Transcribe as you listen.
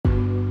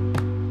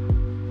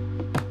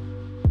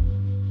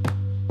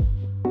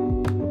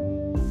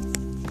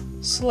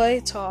Slay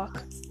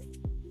Talk.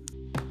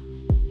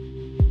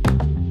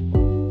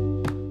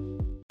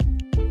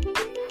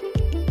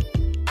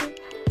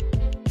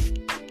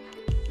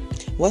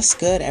 What's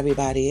good,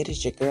 everybody? It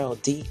is your girl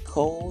D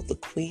Cole, the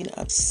Queen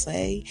of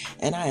Slay,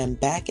 and I am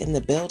back in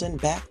the building,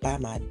 back by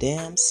my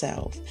damn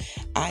self.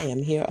 I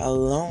am here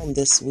alone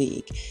this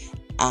week.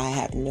 I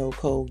have no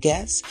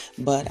co-guests,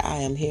 but I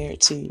am here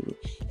to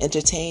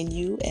entertain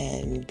you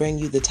and bring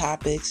you the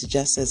topics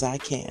just as I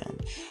can.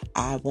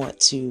 I want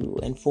to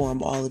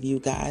inform all of you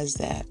guys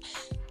that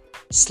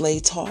Slay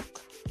Talk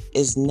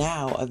is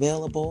now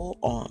available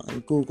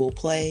on Google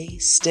Play,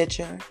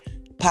 Stitcher,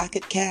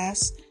 Pocket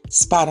Cast,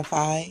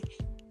 Spotify,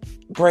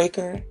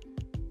 Breaker,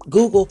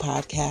 Google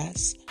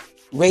Podcasts,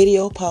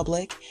 Radio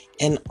Public,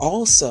 and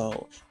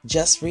also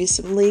just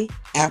recently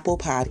Apple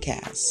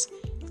Podcasts.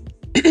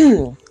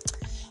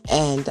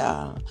 And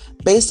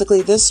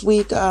basically this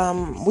week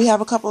we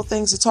have a couple of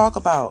things to talk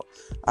about.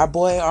 Our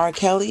boy R.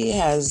 Kelly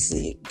has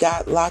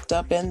got locked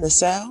up in the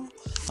cell.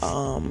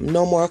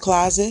 No more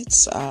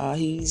closets.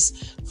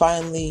 He's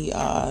finally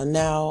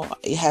now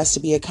has to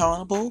be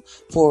accountable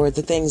for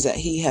the things that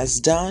he has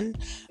done.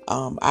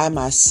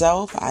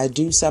 I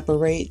do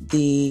separate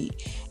the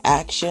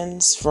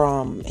actions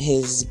from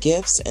his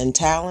gifts and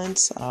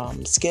talents,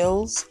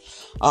 skills.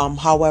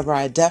 However,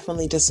 I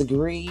definitely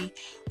disagree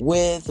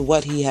with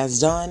what he has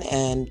done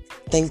and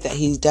think that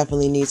he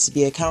definitely needs to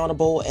be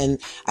accountable.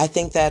 And I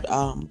think that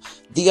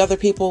the other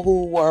people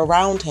who were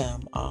around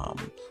him,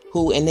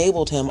 who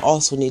enabled him,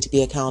 also need to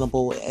be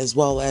accountable, as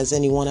well as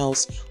anyone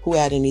else who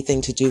had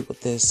anything to do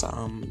with this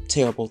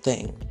terrible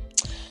thing.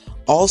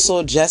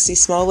 Also, Jussie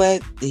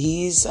Smollett,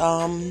 he's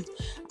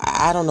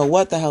I don't know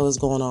what the hell is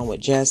going on with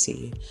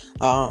Jussie.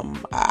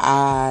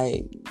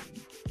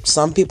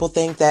 Some people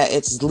think that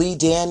it's Lee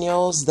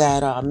Daniels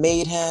that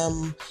made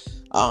him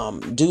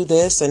do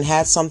this and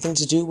had something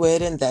to do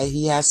with it, and that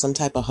he has some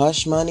type of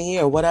hush money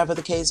or whatever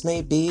the case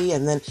may be.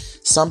 And then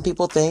some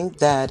people think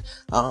that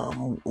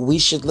we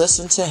should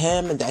listen to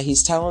him and that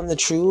he's telling the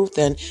truth,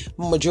 and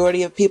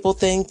majority of people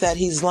think that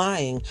he's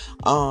lying.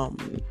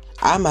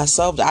 I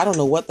myself, I don't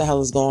know what the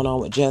hell is going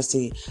on with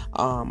Jussie.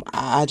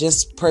 I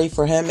just pray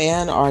for him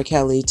and R.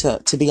 Kelly,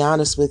 to be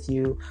honest with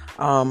you.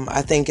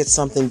 I think it's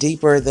something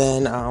deeper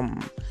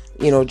than,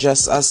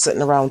 just us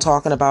sitting around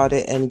talking about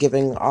it and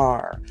giving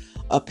our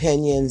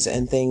opinions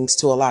and things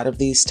to a lot of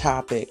these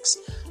topics.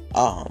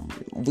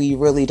 We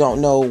really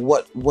don't know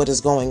what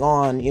is going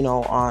on,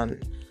 on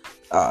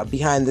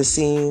behind the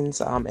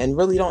scenes, and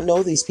really don't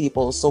know these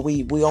people. So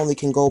we only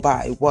can go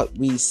by what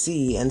we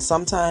see, and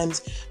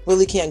sometimes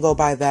really can't go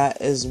by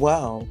that as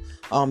well,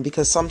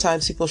 because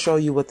sometimes people show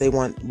you what they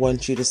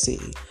want you to see.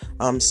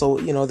 So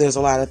there's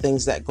a lot of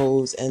things that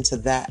goes into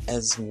that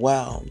as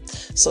well.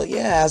 So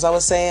yeah, as I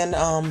was saying,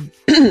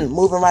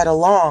 moving right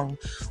along,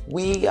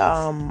 we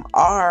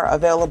are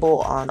available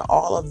on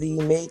all of the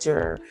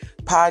major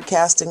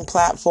podcasting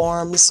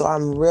platforms, so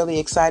I'm really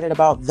excited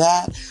about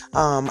that.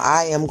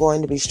 I am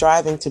going to be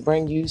striving to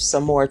bring you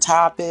some more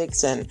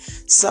topics and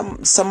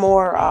some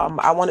more.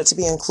 I want it to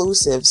be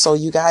inclusive, so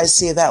you guys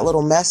see that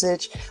little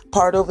message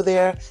part over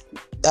there.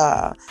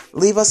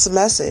 Leave us a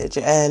message,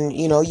 and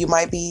you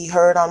might be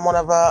heard on one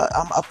of our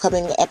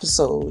upcoming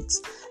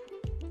episodes.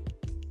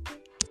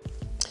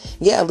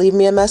 Yeah, leave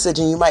me a message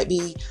and you might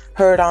be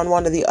heard on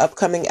one of the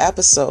upcoming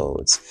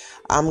episodes.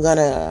 I'm going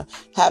to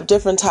have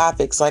different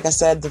topics. Like I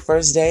said, the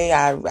first day,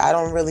 I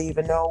don't really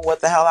even know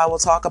what the hell I will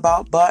talk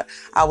about, but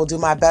I will do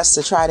my best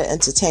to try to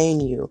entertain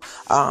you.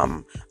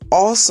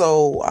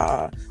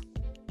 Also,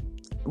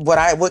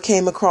 what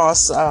came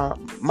across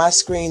my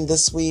screen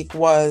this week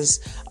was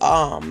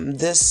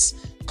this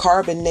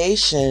Carbon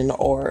Nation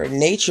or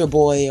Nature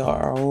Boy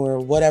or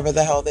whatever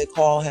the hell they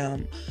call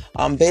him.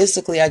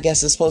 Basically, I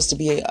guess it's supposed to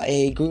be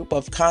a group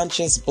of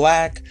conscious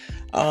Black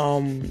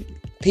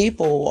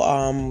people,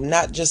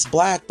 not just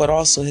Black, but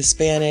also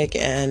Hispanic.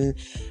 And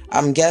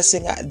I'm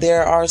guessing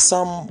there are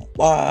some,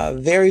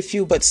 very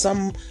few, but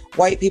some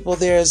white people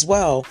there as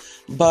well.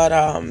 But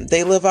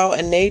they live out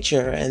in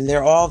nature, and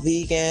they're all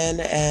vegan,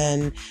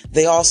 and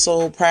they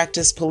also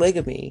practice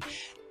polygamy.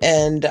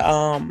 And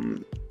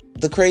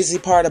the crazy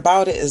part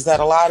about it is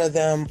that a lot of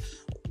them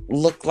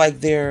look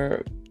like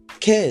they're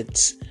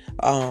kids,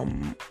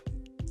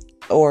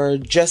 or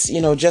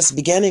just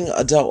beginning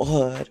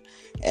adulthood,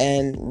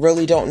 and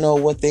really don't know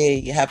what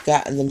they have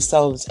gotten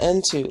themselves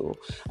into.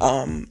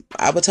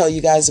 I would tell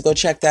you guys to go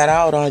check that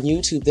out on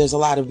YouTube. There's a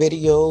lot of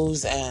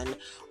videos and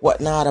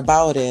whatnot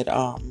about it.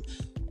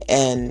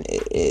 And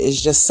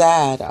it's just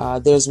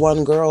sad. There's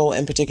one girl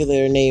in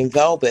particular named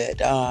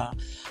Velvet.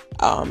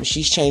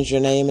 She's changed her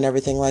name and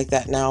everything like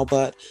that now,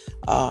 but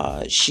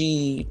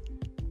she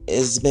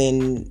has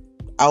been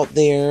out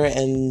there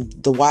in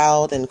the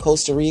wild in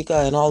Costa Rica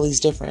and all these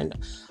different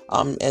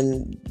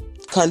and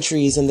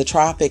countries in the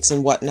tropics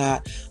and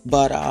whatnot.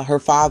 But her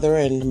father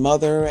and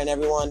mother and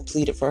everyone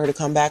pleaded for her to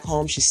come back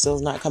home. She's still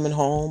not coming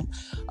home.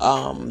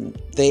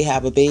 They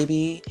have a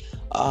baby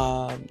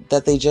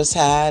that they just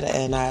had,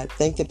 and I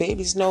think the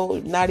baby's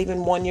not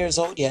even 1 year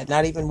old yet,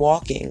 not even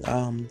walking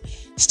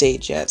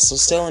stage yet, so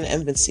still in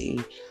infancy.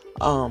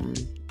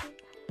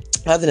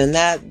 Other than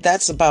that,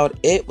 that's about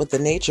it with the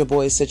Nature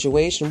Boy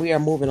situation. We are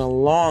moving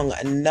along.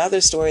 Another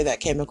story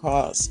that came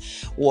across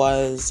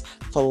was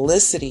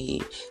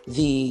Felicity,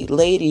 the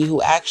lady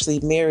who actually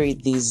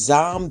married the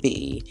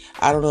zombie.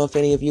 I don't know if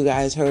any of you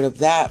guys heard of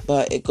that,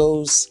 but it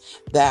goes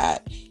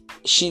that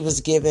she was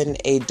given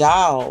a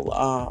doll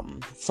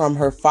from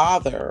her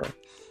father,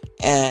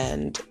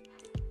 and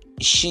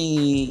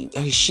she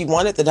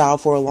wanted the doll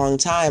for a long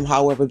time.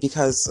 However,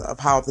 because of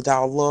how the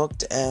doll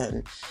looked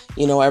and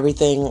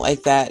everything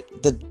like that,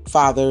 the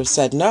father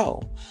said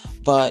no.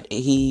 But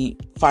he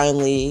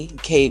finally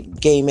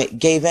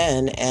gave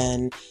in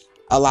and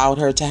allowed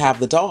her to have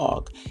the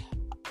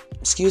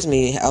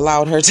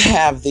allowed her to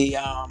have the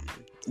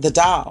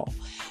doll.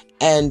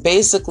 And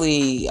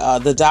basically,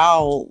 the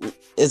doll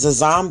is a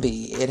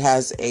zombie. It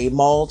has a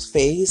mauled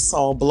face,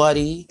 all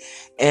bloody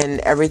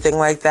and everything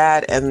like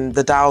that. And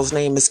the doll's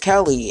name is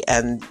Kelly.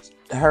 And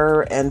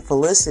her and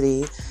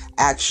Felicity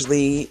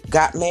actually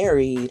got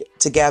married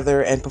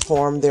together and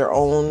performed their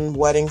own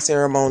wedding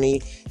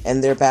ceremony in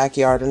their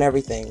backyard and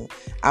everything.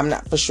 I'm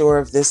not for sure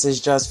if this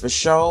is just for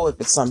show, if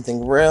it's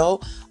something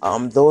real.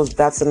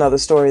 That's another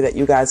story that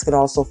you guys can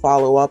also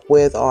follow up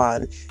with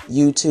on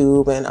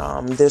YouTube,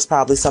 and there's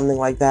probably something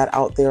like that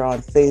out there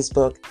on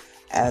Facebook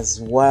as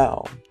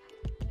well.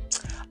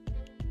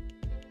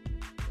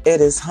 It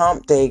is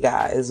Hump Day,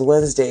 guys.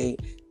 Wednesday,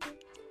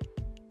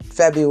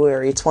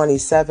 February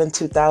 27,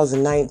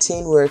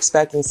 2019. We're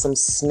expecting some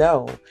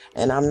snow,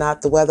 and I'm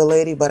not the weather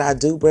lady, but I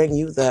do bring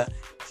you the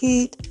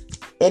heat.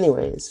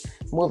 Anyways,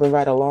 moving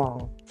right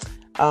along.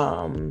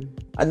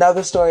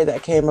 Another story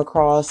that came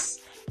across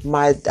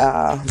my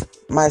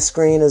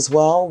screen as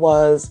well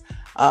was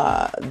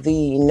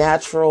the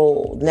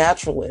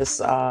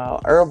naturalist,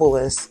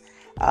 herbalist,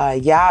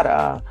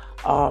 Yada.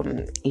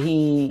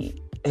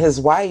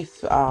 His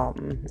wife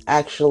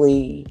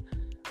actually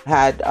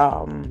had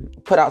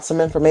put out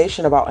some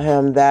information about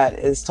him that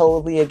is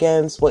totally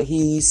against what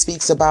he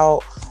speaks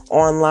about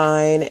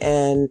online,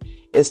 and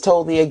is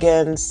totally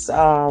against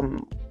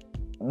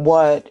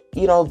what,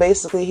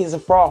 basically he's a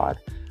fraud.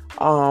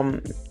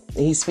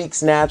 He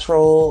speaks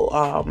natural,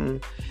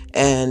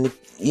 and,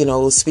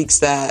 speaks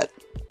that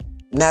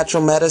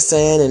natural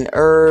medicine and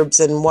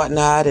herbs and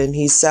whatnot, and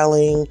he's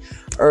selling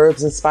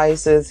herbs and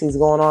spices. He's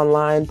going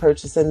online,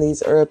 purchasing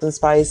these herbs and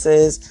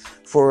spices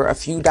for a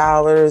few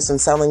dollars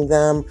and selling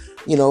them,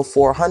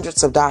 for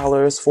hundreds of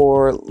dollars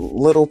for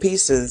little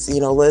pieces,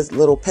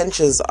 little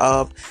pinches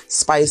of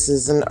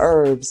spices and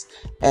herbs.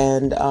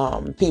 And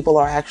people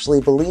are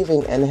actually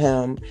believing in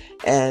him,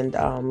 and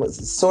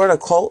sort of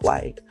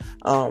cult-like,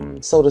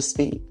 so to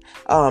speak.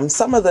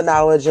 Some of the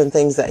knowledge and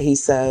things that he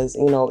says,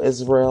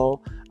 is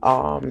real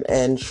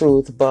and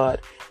truth, but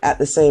at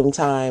the same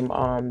time,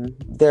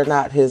 they're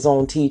not his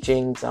own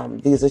teachings.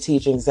 These are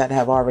teachings that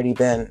have already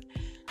been,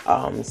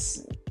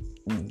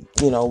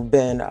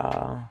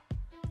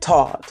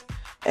 taught,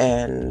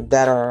 and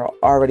that are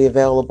already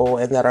available,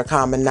 and that are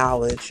common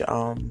knowledge,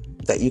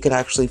 that you can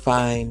actually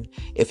find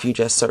if you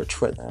just search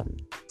for them.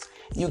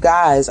 You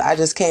guys, I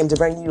just came to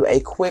bring you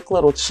a quick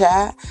little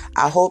chat.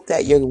 I hope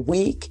that your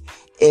week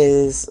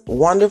is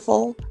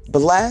wonderful,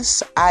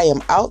 blessed. I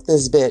am out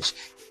this bitch.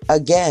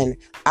 Again,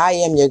 I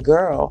am your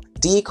girl,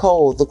 D.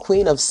 Cole, the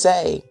Queen of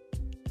Say.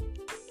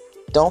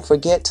 Don't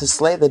forget to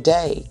slay the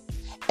day.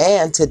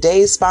 And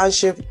today's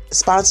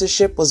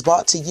sponsorship was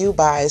brought to you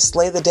by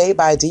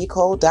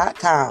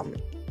SlayTheDayByDcole.com.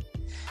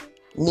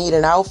 Need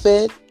an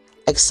outfit,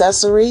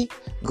 accessory,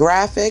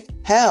 graphic,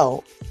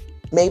 hell,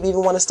 maybe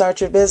even want to start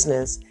your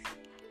business?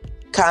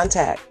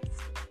 Contact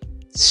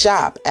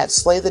shop at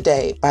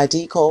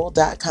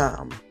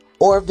SlayTheDayByDcole.com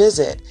or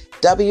visit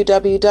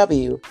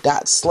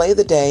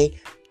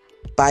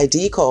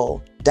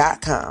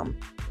www.slaythedayByDcole.com.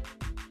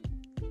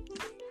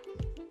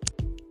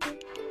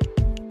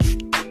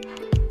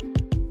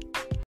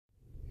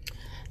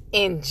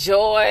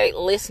 Enjoy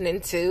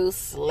listening to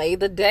Slay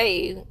the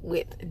Day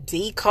with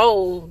D.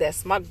 Cole.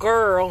 That's my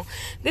girl.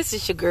 This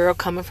is your girl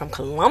coming from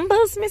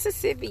Columbus,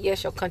 Mississippi.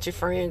 Yes, your country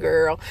friend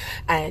girl.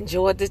 I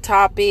enjoyed the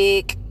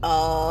topic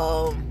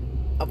of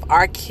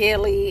R.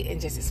 Kelly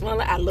and Jussie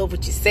Smollett. I love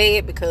what you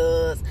said,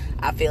 because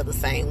I feel the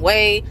same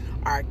way.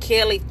 R.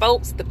 Kelly,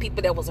 folks, the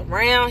people that was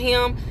around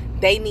him,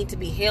 they need to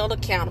be held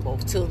accountable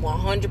to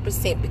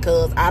 100%,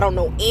 because I don't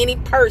know any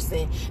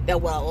person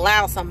that will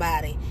allow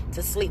somebody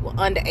to sleep with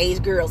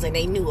underage girls and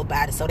they knew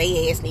about it. So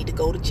they ass need to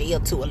go to jail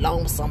too,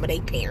 along with some of their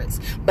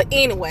parents. But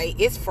anyway,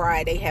 it's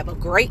Friday. Have a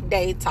great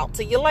day. Talk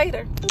to you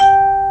later.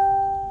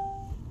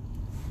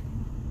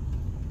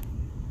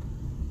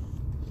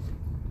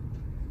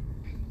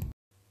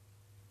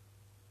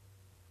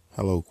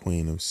 Hello,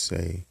 Queen of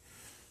Say.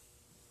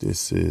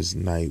 This is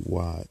Night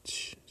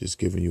Watch. Just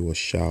giving you a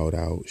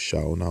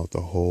shouting out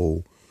the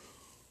whole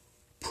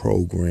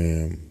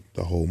program,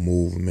 the whole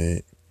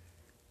movement.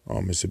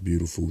 It's a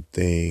beautiful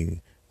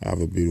thing. I have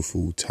a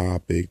beautiful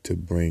topic to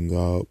bring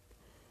up.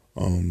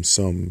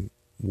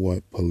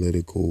 somewhat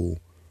political,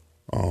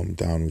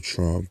 Donald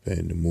Trump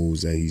and the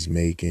moves that he's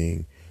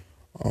making.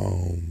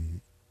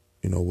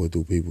 What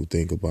do people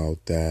think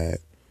about that?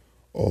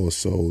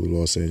 Also, the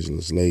Los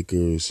Angeles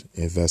Lakers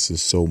invested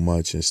so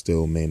much and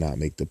still may not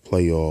make the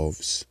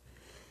playoffs.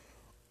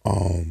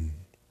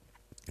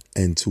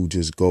 And to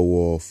just go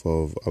off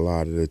of a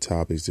lot of the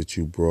topics that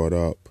you brought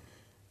up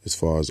as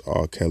far as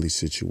R. Kelly's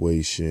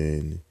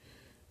situation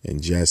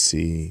and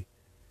Jesse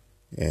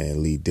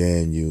and Lee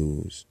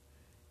Daniels,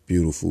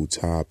 beautiful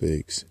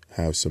topics,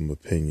 have some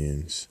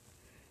opinions,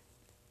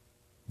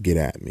 get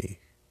at me.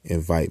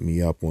 Invite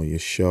me up on your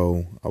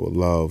show. I would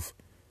love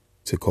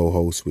to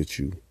co-host with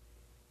you.